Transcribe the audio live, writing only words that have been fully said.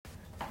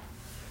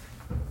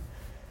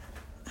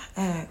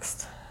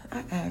asked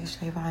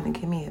JaVon to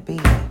give me a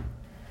beat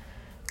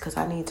because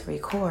I need to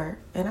record.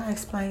 And I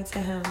explained to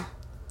him,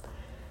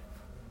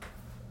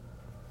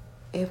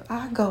 if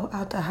I go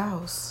out the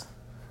house,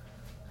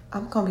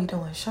 I'm going to be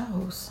doing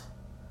shows.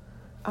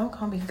 I'm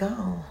going to be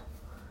gone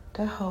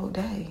that whole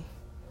day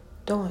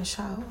doing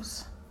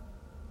shows.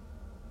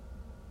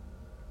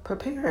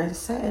 Preparing,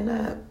 setting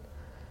up,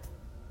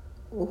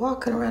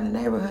 walking around the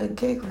neighborhood,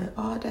 giggling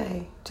all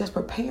day, just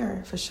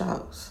preparing for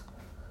shows.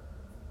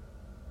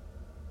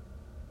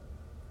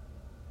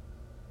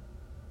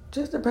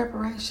 Just the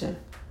preparation.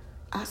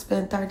 I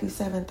spend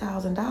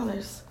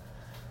 $37,000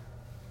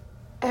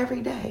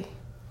 every day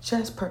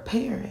just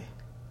preparing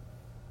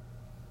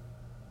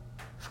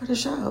for the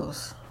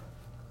shows.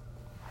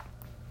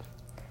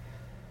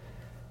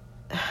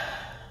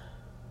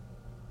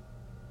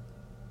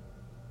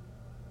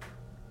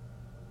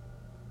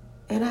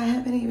 And I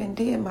haven't even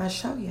did my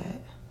show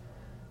yet.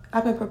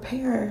 I've been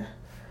preparing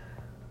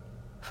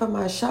for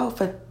my show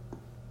for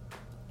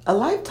a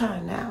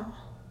lifetime now.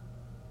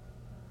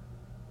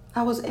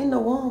 I was in the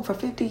womb for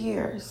 50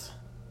 years.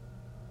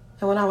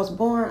 And when I was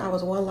born, I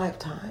was one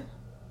lifetime.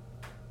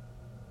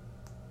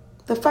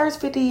 The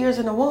first 50 years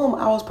in the womb,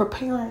 I was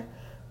preparing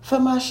for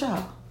my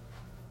show.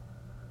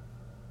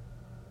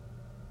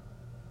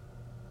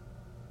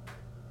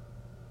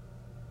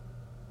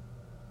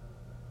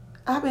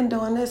 I've been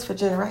doing this for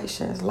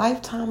generations,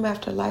 lifetime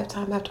after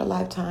lifetime after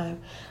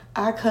lifetime.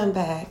 I come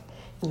back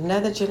in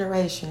another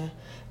generation,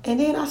 and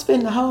then I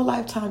spend the whole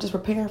lifetime just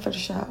preparing for the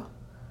show.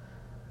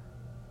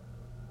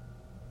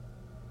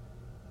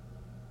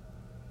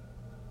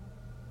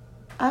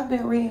 I've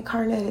been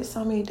reincarnated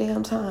so many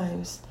damn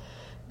times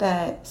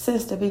that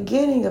since the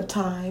beginning of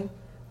time,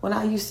 when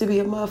I used to be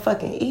a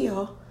motherfucking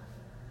eel,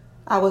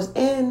 I was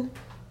in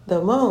the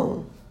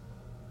moon.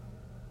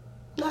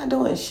 Not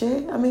doing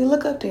shit. I mean,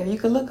 look up there. You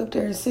can look up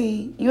there and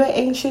see. You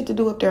ain't shit to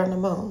do up there on the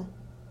moon.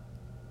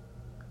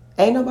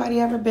 Ain't nobody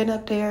ever been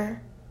up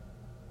there.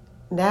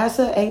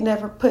 NASA ain't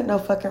never put no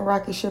fucking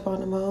rocket ship on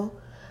the moon.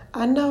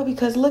 I know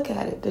because look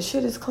at it. The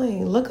shit is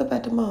clean. Look up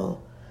at the moon.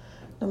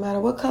 No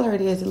matter what color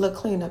it is, it look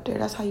clean up there.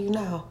 That's how you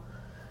know.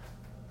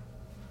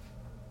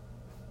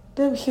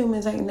 Them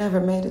humans ain't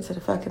never made it to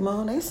the fucking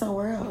moon. They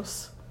somewhere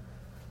else.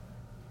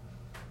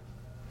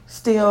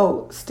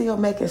 Still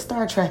making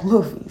Star Trek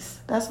movies.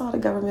 That's all the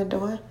government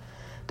doing.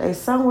 They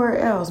somewhere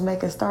else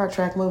making Star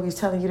Trek movies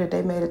telling you that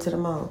they made it to the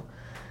moon.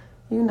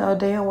 You know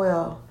damn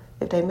well,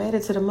 if they made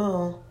it to the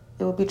moon,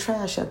 it would be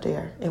trash up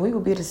there, and we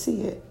would be able to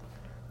see it.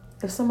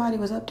 If somebody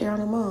was up there on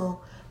the moon,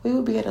 we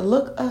would be able to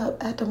look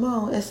up at the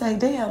moon and say,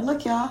 damn,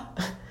 look y'all,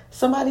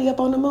 somebody up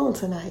on the moon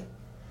tonight.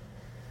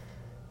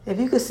 If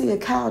you could see a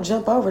cow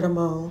jump over the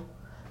moon,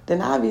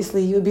 then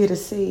obviously you'd be able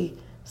to see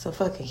some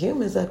fucking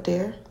humans up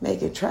there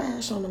making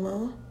trash on the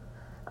moon.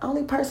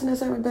 Only person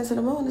that's ever been to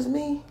the moon is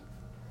me.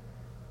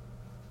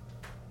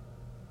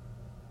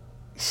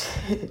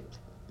 Shit.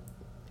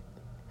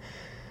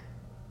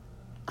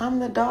 I'm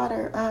the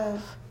daughter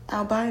of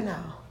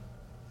albino.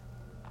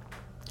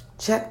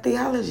 Check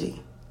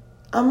theology.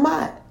 I'm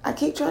not. I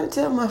keep trying to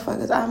tell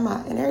motherfuckers I'm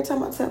not. And every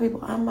time I tell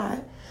people I'm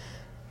not,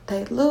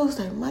 they lose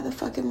their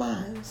motherfucking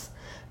minds.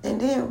 And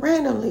then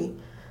randomly,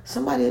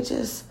 somebody will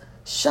just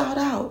shout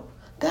out,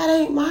 that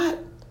ain't Mott,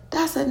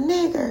 that's a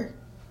nigger.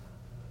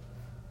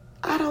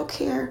 I don't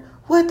care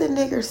what the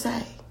nigger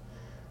say.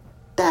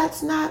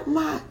 That's not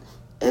Mott.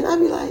 And I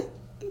be like,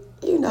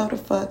 you know the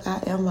fuck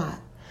I am Mott.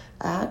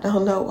 I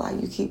don't know why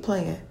you keep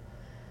playing.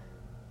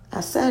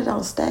 I said it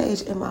on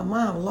stage and my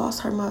mom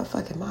lost her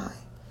motherfucking mind.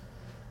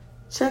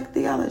 Check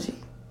theology.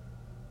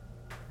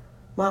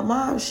 My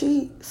mom,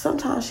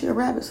 sometimes she a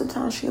rabbit,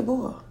 sometimes she a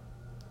bull.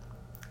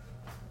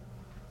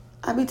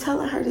 I be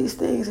telling her these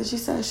things and she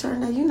says,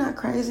 Sharna, you not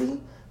crazy.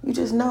 You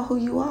just know who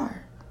you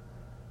are.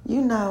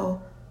 You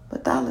know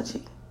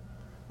mythology,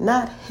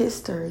 not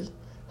history.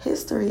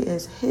 History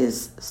is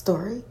his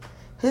story.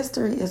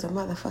 History is a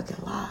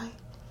motherfucking lie.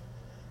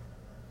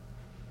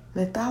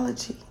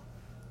 Mythology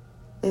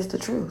is the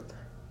truth.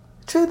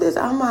 The truth is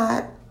I'm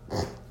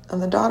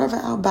the daughter of an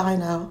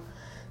albino.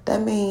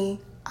 That means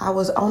I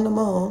was on the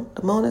moon.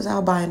 The moon is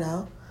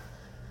albino.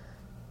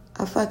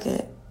 I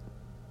fucking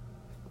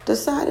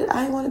decided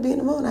I didn't want to be in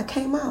the moon. I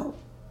came out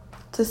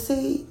to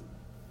see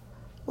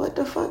what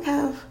the fuck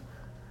have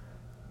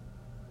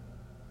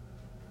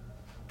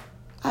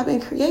I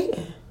been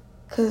creating.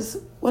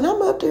 Because when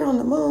I'm up there on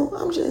the moon,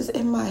 I'm just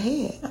in my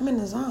head. I'm in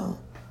the zone.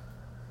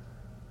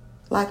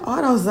 Like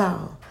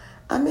AutoZone.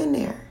 I'm in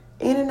there,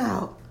 in and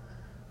out.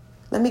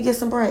 Let me get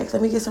some brakes.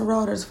 Let me get some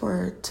rotors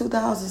for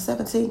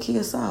 2017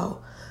 Kia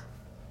Soul.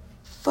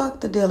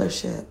 Fuck the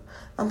dealership.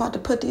 I'm about to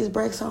put these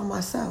brakes on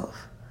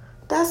myself.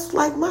 That's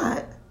like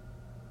mine.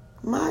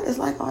 Mine is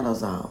like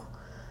AutoZone.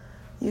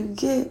 You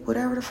get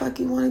whatever the fuck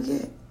you want to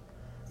get.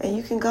 And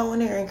you can go in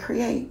there and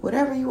create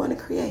whatever you want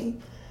to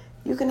create.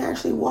 You can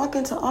actually walk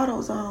into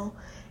AutoZone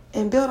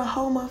and build a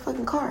whole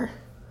motherfucking car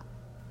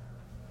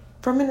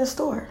from in the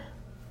store.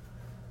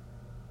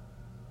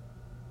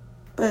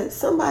 But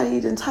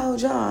somebody done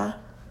told y'all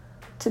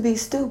to be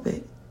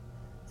stupid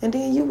And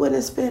then you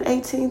wouldn't spend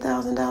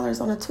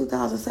 $18,000 on a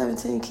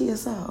 2017 Kia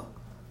Soul.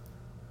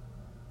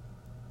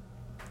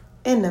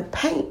 And the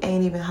paint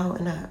ain't even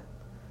holding up.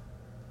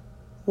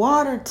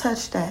 Water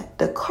touched that.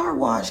 The car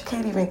wash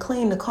can't even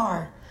clean the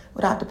car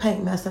without the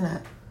paint messing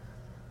up.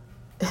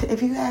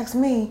 If you ask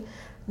me,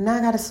 now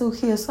I got to sue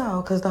Kia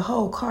Soul because the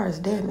whole car is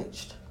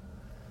damaged.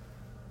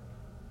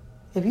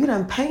 If you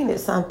done painted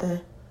something,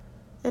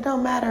 it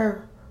don't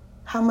matter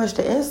how much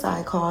the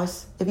inside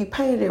costs. If you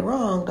painted it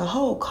wrong, the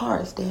whole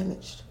car is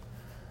damaged.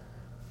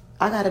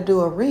 I got to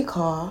do a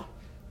recall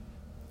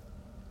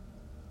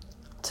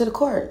to the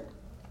court.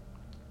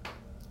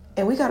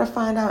 And we got to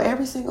find out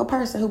every single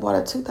person who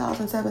bought a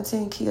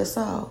 2017 Kia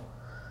Soul.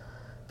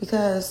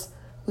 Because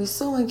we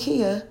suing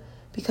Kia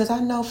because I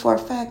know for a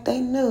fact they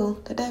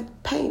knew that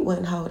that paint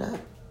wouldn't hold up.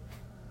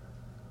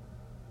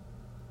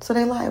 So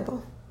they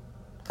liable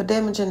for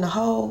damaging the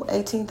whole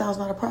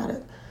 $18,000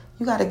 product.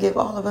 You got to give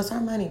all of us our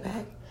money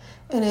back.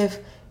 And if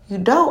you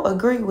don't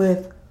agree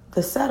with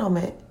the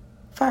settlement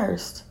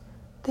first,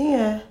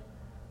 then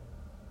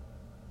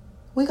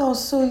we going to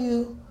sue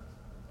you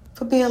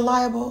for being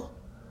liable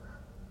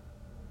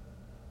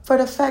for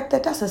the fact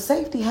that that's a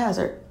safety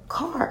hazard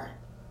car.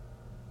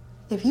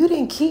 If you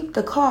didn't keep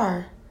the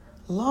car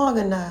long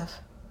enough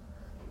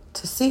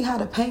to see how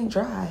the paint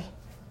dry,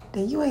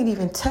 then you ain't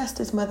even test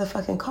this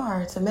motherfucking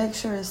car to make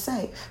sure it's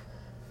safe.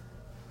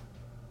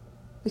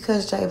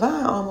 Because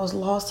JaVon almost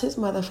lost his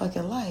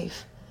motherfucking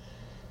life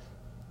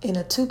in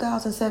a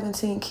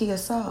 2017 Kia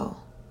Soul.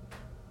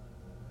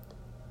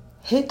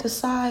 Hit the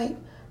side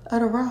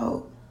of the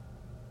road.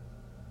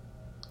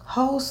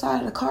 Whole side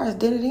of the car is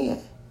dented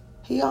in.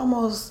 He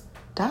almost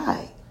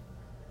died.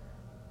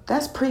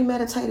 That's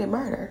premeditated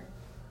murder.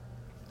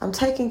 I'm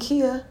taking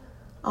Kia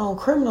on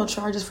criminal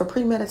charges for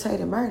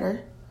premeditated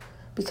murder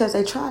because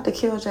they tried to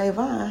kill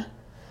JaVon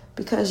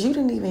because you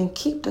didn't even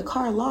keep the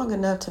car long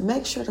enough to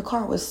make sure the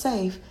car was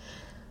safe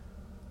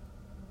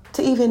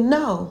to even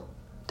know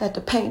that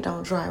the paint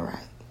don't dry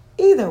right.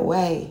 Either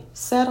way,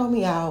 settle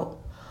me out,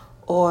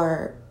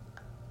 or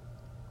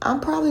I'm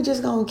probably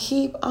just going to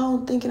keep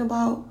on thinking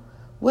about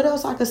what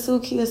else I could sue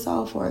Kia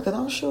Soul for, because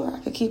I'm sure I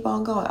could keep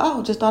on going.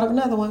 Oh, just thought of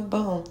another one.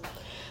 Boom.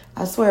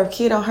 I swear, if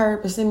Kia don't hurry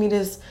up and send me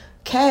this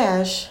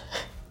cash,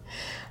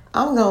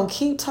 I'm going to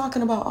keep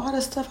talking about all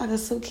the stuff I could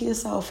sue Kia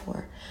Soul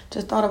for.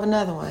 Just thought of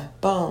another one.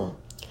 Boom.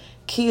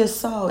 Kia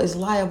Soul is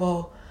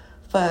liable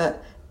for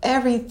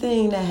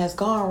everything that has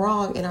gone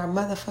wrong in our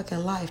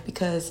motherfucking life,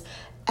 because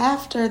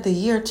after the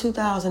year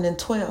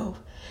 2012,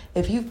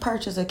 if you've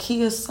purchased a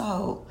Kia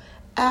Soul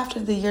after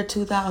the year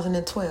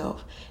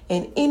 2012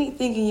 and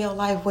anything in your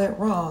life went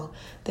wrong,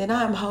 then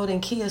I'm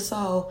holding Kia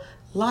Soul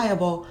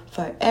liable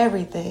for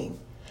everything.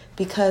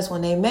 Because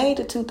when they made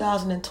the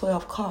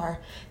 2012 car,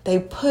 they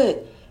put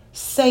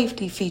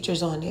safety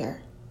features on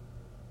there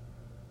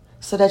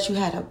so that you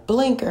had a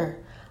blinker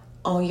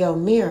on your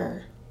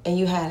mirror and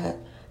you had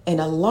an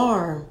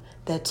alarm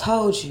that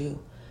told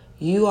you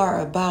you are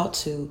about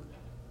to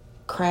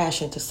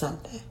crash into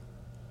something.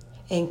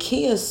 And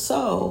Kia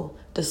Soul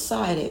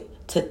decided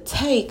to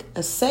take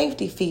a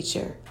safety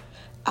feature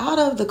out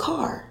of the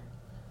car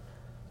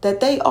that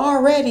they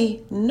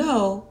already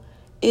know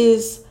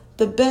is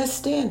the best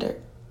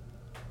standard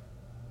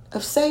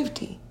of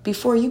safety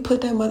before you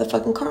put that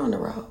motherfucking car on the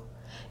road.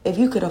 If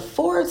you could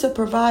afford to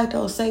provide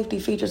those safety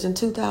features in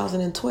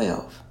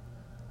 2012,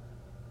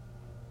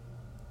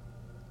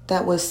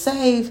 that would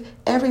save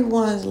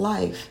everyone's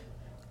life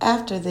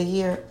after the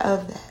year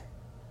of that,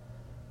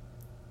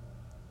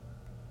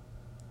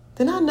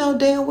 then I know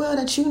damn well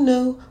that you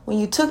knew when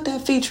you took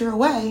that feature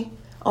away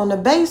on the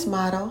base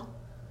model,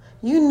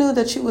 you knew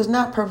that you was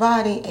not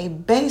providing a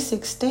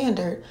basic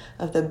standard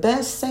of the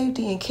best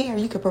safety and care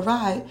you could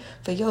provide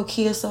for your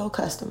Kia Soul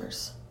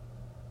customers.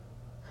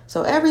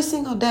 So every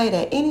single day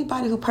that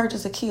anybody who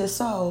purchased a Kia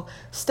Soul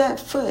stepped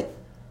foot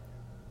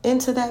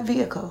into that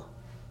vehicle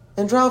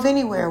and drove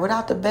anywhere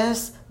without the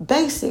best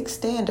basic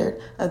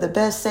standard of the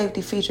best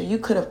safety feature you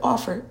could have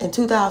offered in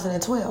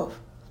 2012,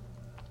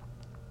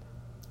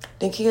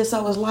 then Kia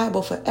Soul was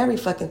liable for every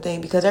fucking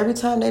thing, because every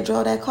time they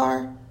drove that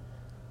car,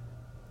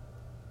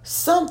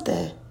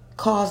 something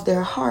caused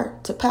their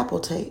heart to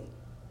palpitate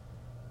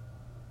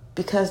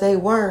because they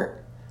weren't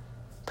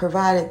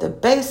provided the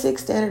basic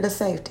standard of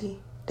safety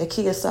that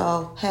Kia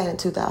Soul had in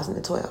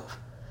 2012.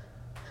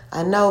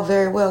 I know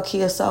very well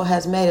Kia Soul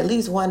has made at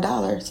least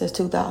 $1 since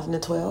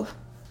 2012.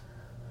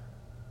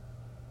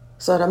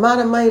 So the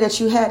amount of money that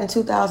you had in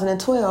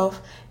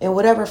 2012 and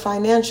whatever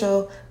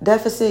financial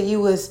deficit you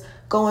was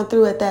going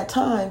through at that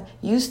time,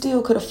 you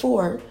still could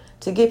afford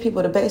to give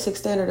people the basic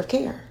standard of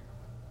care.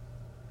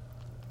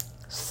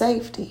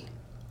 Safety.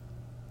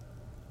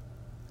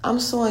 I'm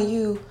suing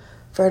you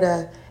for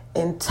the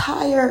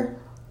entire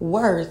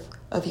worth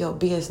of your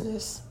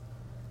business.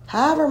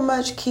 However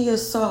much Kia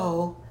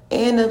Soul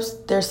and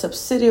their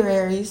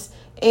subsidiaries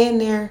and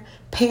their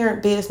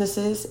parent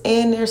businesses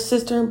and their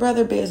sister and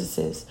brother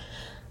businesses,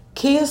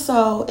 Kia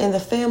Soul and the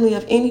family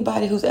of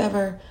anybody who's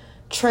ever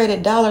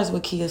traded dollars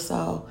with Kia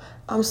Soul,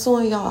 I'm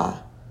suing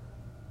y'all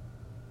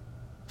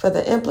for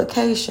the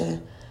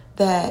implication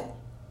that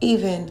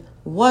even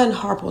one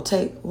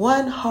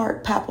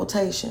heart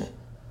palpitation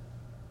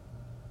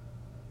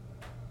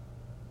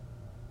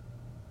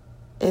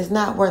is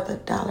not worth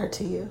 $1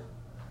 to you.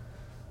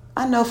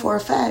 I know for a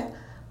fact,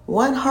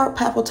 one heart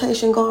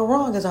palpitation going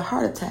wrong is a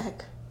heart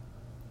attack.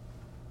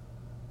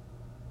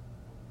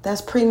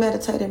 That's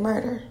premeditated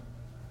murder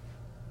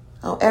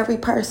on every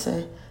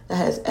person that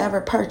has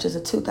ever purchased a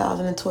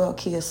 2012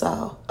 Kia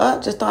Soul.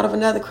 Just thought of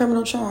another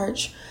criminal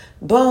charge.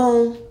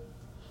 Boom.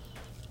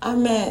 I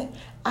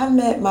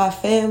met my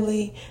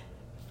family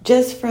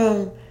just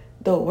from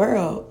the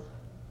world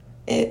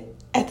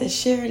at the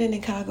Sheridan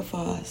in Cuyahoga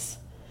Falls.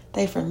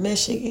 They from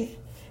Michigan.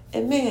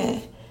 And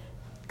man,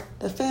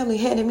 the family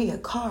handed me a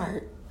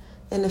card.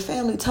 And the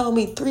family told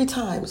me 3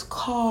 times,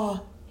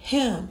 call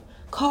him.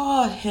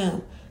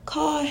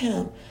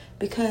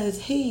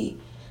 Because he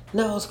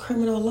knows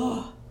criminal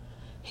law.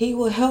 He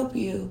will help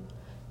you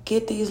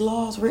get these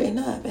laws written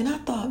up. And I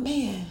thought,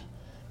 man,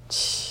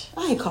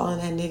 I ain't calling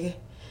that nigga.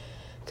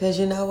 Because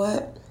you know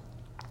what?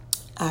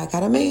 I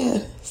got a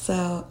man.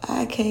 So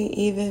I can't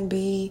even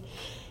be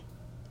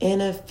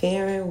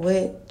interfering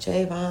with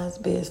JaVon's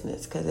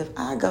business. Because if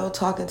I go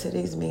talking to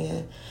these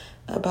men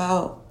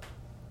about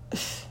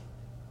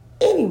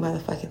any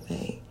motherfucking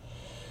thing,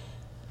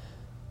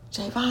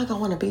 JaVon gonna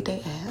want to beat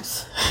their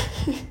ass.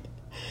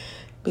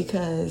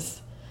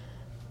 Because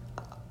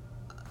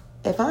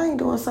if I ain't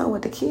doing something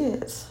with the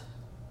kids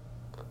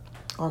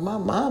or my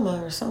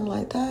mama or something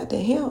like that,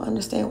 then he don't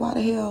understand why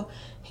the hell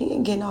he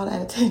ain't getting all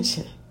that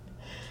attention.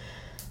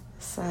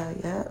 So,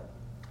 yeah.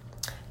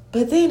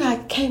 But then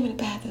I came in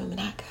the bathroom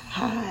and I got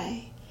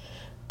high.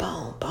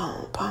 Boom,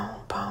 boom, boom,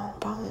 boom,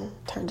 boom.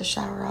 Turned the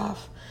shower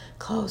off.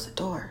 Closed the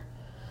door.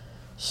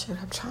 Shit,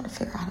 I'm trying to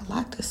figure out how to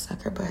lock this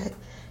sucker, but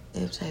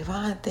if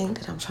JaVon think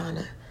that I'm trying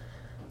to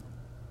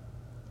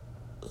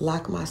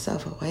lock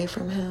myself away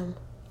from him,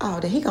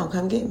 then he gonna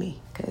come get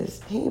me,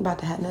 because he ain't about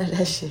to have none of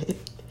that shit.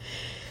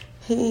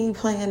 He ain't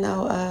playing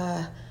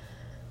no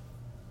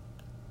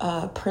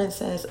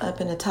princess up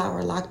in the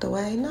tower locked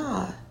away.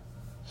 Nah,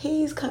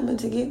 he's coming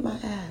to get my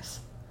ass.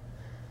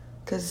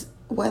 Because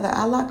whether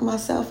I locked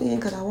myself in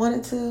because I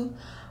wanted to,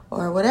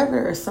 or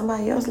whatever, or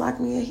somebody else locked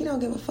me in, he don't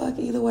give a fuck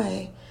either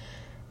way.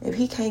 If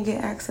he can't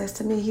get access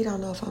to me, he don't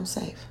know if I'm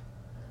safe.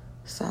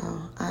 So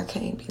I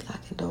can't be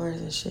locking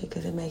doors and shit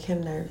because it make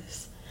him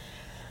nervous.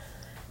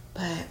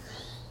 But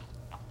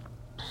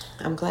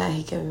I'm glad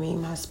he giving me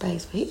my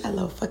space. But he got a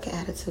little fucking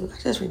attitude.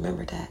 I just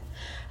remembered that.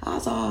 I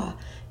was all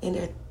in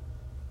there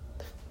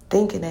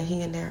thinking that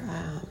he in there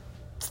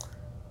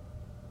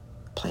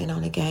playing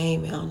on the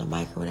game and on the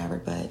mic or whatever.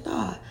 But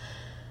nah,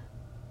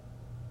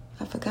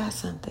 I forgot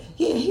something.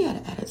 Yeah, he had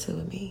an attitude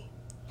with me.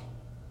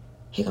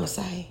 He gonna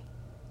say,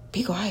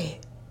 "Be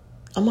quiet.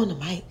 I'm on the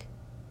mic."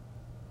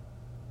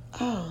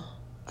 Oh,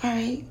 all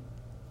right.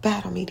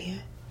 Battle me then.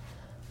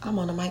 I'm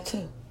on the mic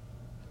too.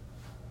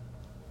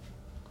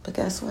 But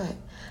guess what?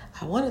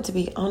 I wanted to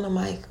be on the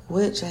mic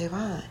with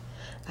JaVon.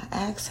 I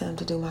asked him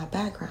to do my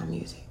background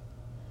music.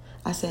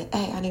 I said,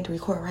 hey, I need to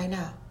record right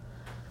now.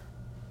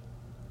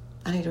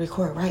 I gotta do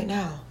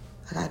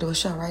a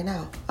show right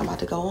now. I'm about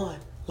to go on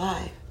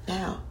live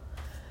now.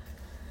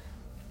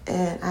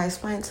 And I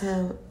explained to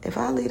him, if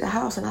I leave the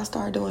house and I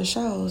start doing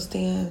shows,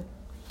 then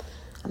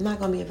I'm not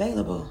gonna be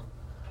available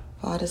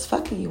for all this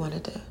fucking you want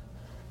to do.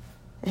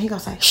 And he gonna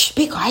say, shh,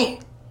 be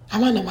quiet.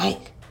 I'm on the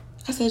mic.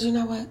 I said, you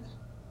know what?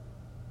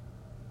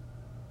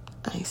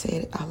 I ain't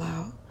said it out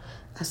loud.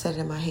 I said it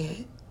in my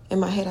head. In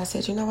my head, I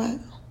said, you know what?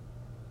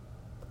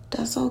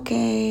 That's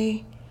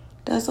okay.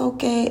 That's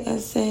okay,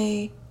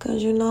 S.A.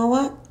 Because you know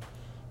what?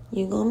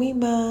 You gonna be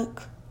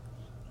back.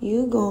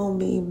 You gonna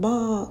be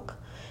back.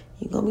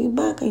 You gonna be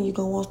back and you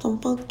gonna want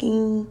some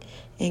fucking.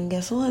 And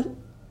guess what?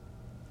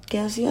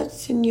 Guess what,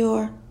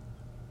 senor?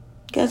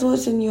 Guess what,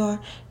 senor?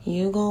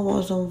 You gonna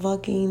want some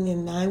fucking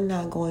and I'm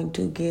not going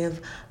to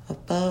give a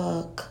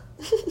fuck.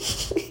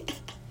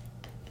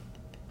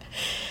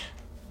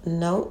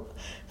 Nope.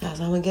 That's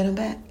how I'm gonna get him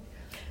back.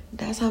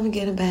 That's how I'm gonna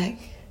get him back.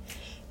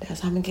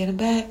 That's how I'm gonna get him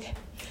back.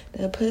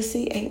 The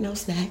pussy ain't no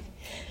snack.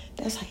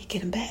 That's how you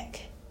get him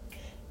back.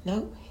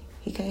 Nope.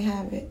 He can't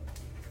have it.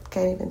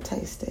 Can't even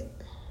taste it.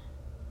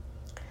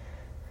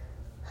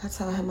 I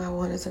told him I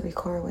wanted to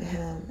record with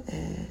him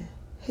and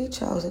he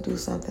chose to do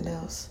something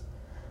else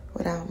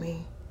without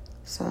me.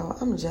 So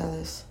I'm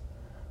jealous.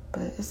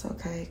 But it's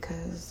okay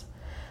because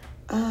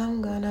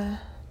I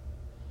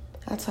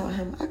told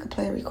him I could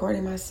play a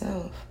recording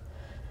myself.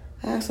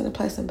 I asked him to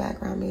play some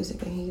background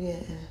music and he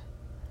didn't.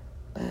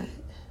 But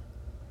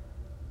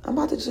I'm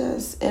about to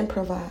just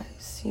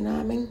improvise. You know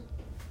what I mean?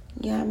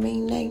 You know what I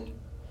mean, Nate?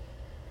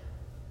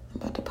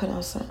 I'm about to put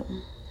on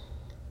something.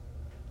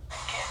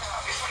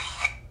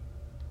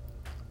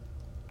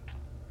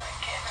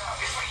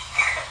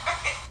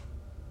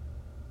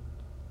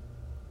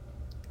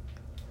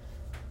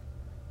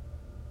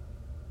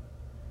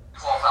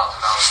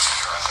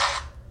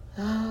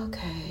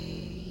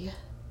 Okay.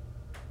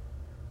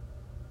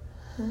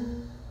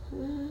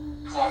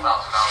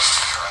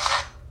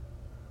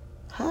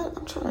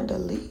 I'm trying to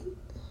delete.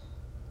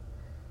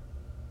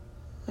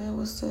 Man,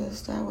 what's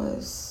this? That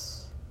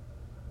was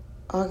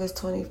August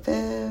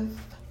 25th.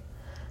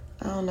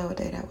 I don't know what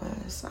day that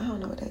was. I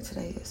don't know what day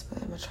today is,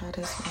 but I'm going to try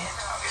this one.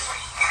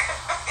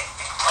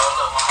 Oh,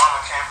 look, my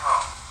mama came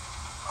home.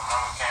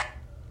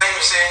 They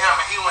said him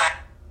and he went,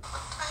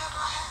 what the hell do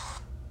I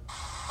have?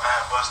 I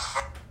had Buster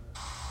first.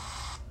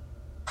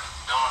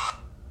 Doing the...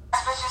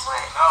 That's bitches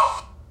way.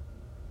 No.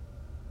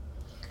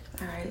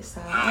 Alright, so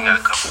I got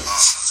a couple of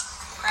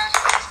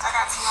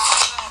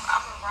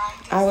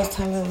I was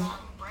telling him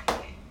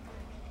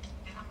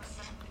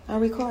I'm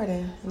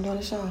recording. I'm doing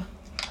a show.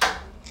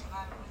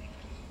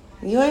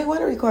 You ain't want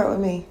to record with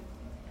me.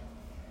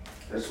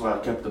 That's why I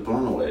kept the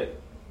blown away.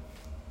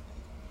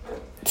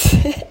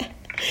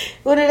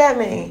 What did that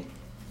mean?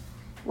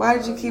 Why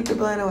did you keep the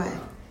blunt away?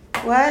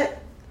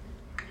 What?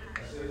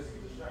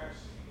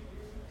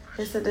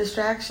 It's a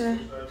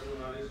distraction?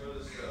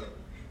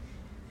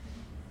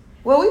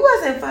 Well, we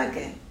wasn't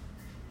fucking.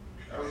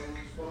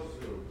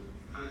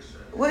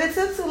 Well, it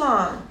took too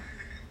long.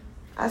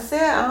 I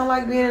said I don't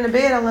like being in the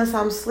bed unless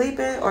I'm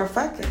sleeping or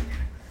fucking.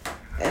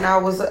 And I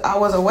was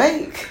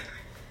awake.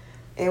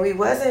 And we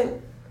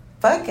wasn't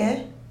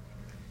fucking.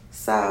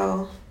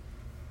 So,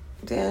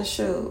 then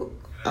shoot.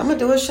 I'm going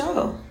to do a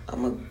show.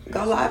 I'm going to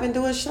go live and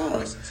do a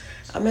show.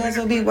 I may as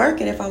well be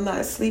working if I'm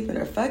not sleeping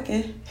or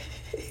fucking.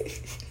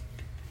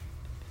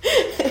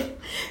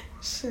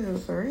 Shoot,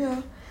 for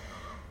real.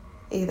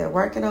 Either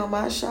working on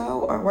my show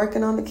or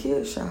working on the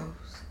kids' shows.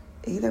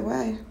 Either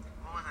way.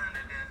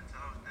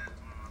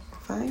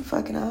 If I ain't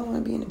fucking, I don't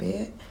want to be in the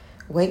bed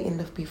waiting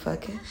to be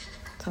fucking.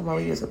 Talking about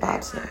we was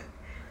about to.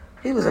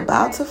 We was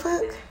about to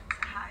fuck?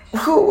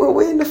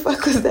 When the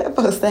fuck was that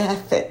supposed to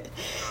happen?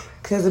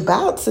 Because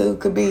about to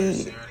could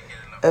be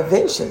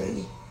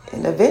eventually.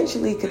 And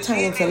eventually could turn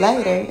into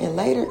later. And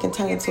later can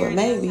turn into a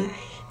maybe.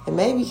 And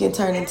maybe can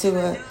turn into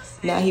a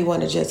now he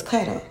want to just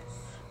cut him.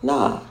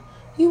 Nah,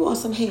 you want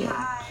some head.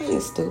 I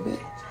ain't stupid.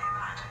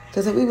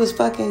 Because if we was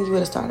fucking, you would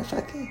have started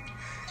fucking.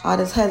 All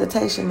this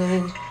hesitation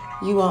means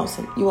you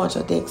want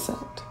your dick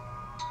sucked.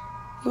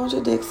 You want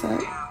your dick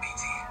sucked.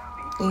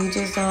 And you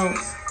just don't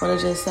want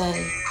to just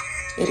say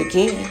it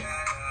again.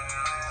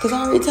 Because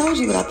I already told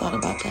you what I thought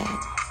about that.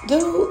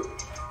 Dude,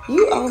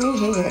 you owe me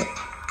head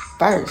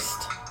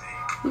first.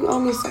 You owe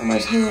me so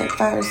much head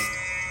first.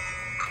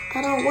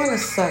 I don't want to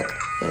suck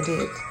your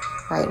dick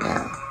right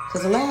now.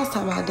 Because the last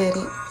time I did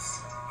it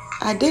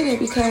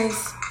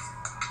because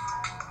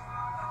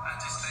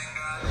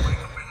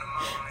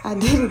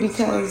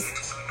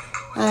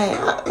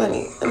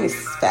let me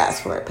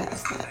fast forward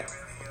past that.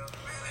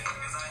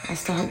 I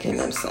started getting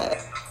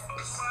upset.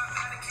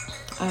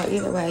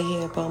 Either way,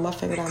 yeah, boom, I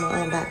figured out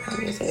my own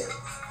background music.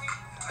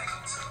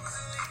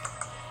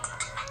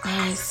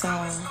 Alright, so,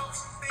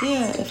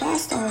 yeah, if I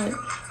start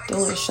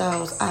doing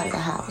shows out of the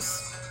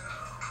house,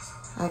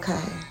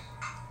 okay.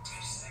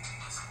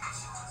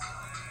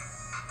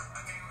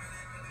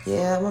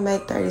 Yeah, I'm going to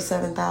make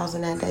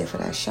 $37,000 that day for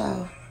that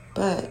show,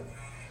 but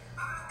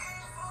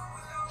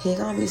he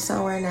going to be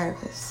somewhere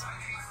nervous.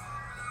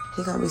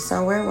 He going to be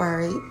somewhere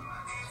worried.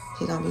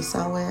 He going to be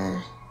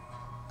somewhere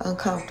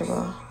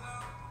uncomfortable.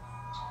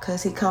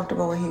 Because he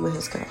comfortable when he with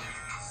his girl.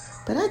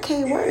 But I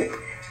can't work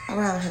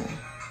around him.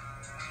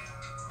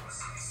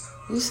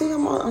 You see,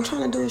 I'm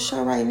trying to do a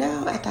show right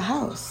now at the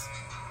house.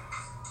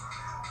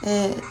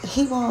 And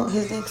he want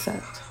his dick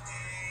sucked.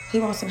 He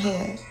wants some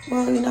head.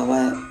 Well, you know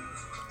what?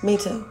 Me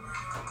too.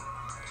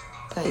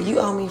 But you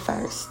owe me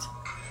first.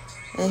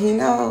 And he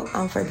know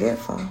I'm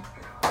forgetful.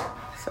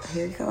 So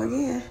here you go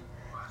again.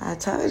 I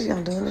told you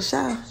I'm doing the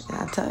show. And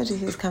I told you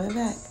he was coming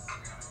back.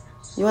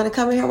 You want to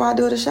come in here while I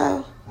do the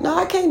show? No,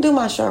 I can't do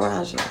my show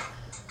around you.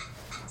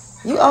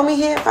 You owe me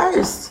head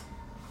first.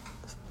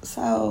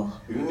 So.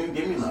 You didn't even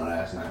give me none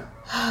last night.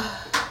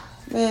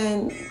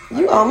 Man,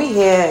 you owe me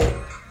head.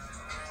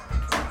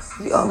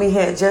 You owe me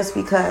head just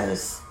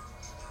because.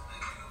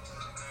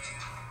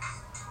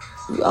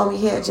 You owe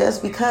me head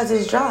just because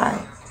it's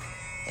dry.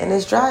 And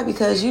it's dry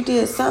because you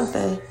did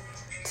something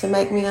to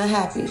make me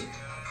unhappy.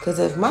 Because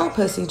if my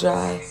pussy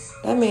dry,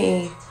 that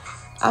means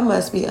I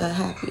must be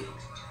unhappy.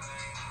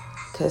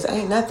 Because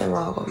ain't nothing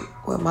wrong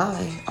with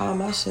mine. All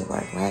my shit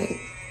work right.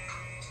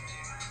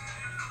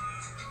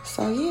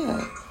 So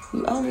yeah,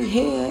 you owe me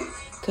head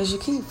because you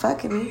keep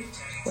fucking me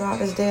with all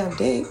this damn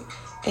dick.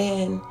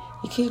 And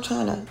you keep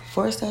trying to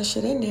force that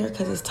shit in there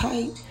because it's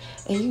tight.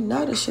 And you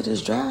know the shit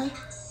is dry.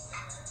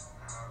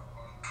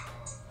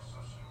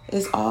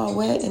 It's all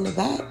wet in the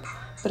back.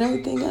 But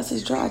everything else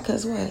is dry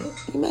because what?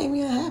 You made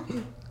me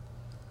unhappy.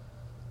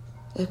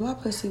 If my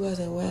pussy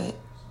wasn't wet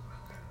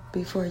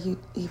before you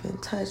even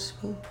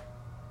touched me,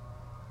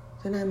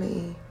 then I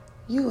mean,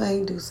 you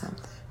ain't do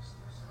something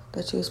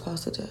that you were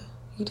supposed to do.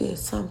 You did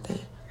something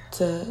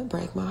to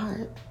break my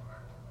heart.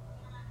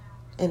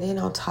 And then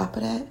on top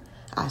of that,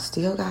 I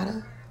still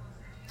gotta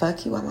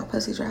fuck you while my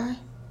pussy dry?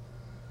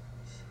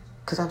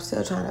 Because I'm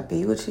still trying to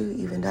be with you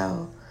even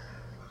though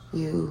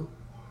you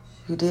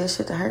did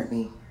shit to hurt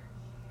me?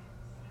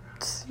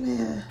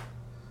 Man,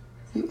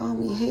 You owe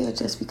me head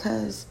just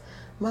because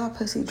my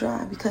pussy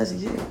dry because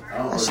of you.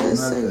 I should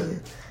sue you.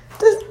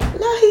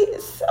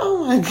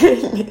 Oh my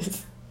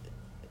goodness.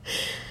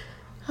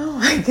 Oh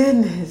my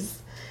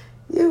goodness.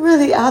 You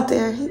really out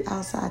there. He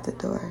outside the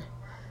door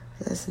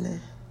listening.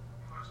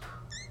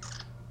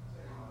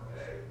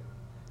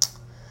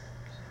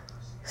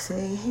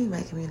 See, he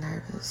making me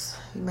nervous.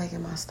 He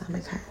making my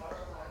stomach hurt.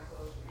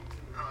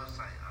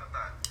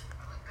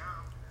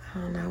 I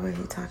don't know what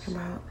he talking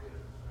about.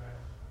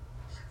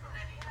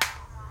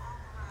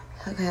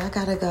 Okay, I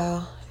gotta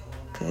go.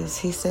 Because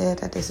he said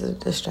that this is a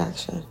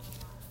distraction.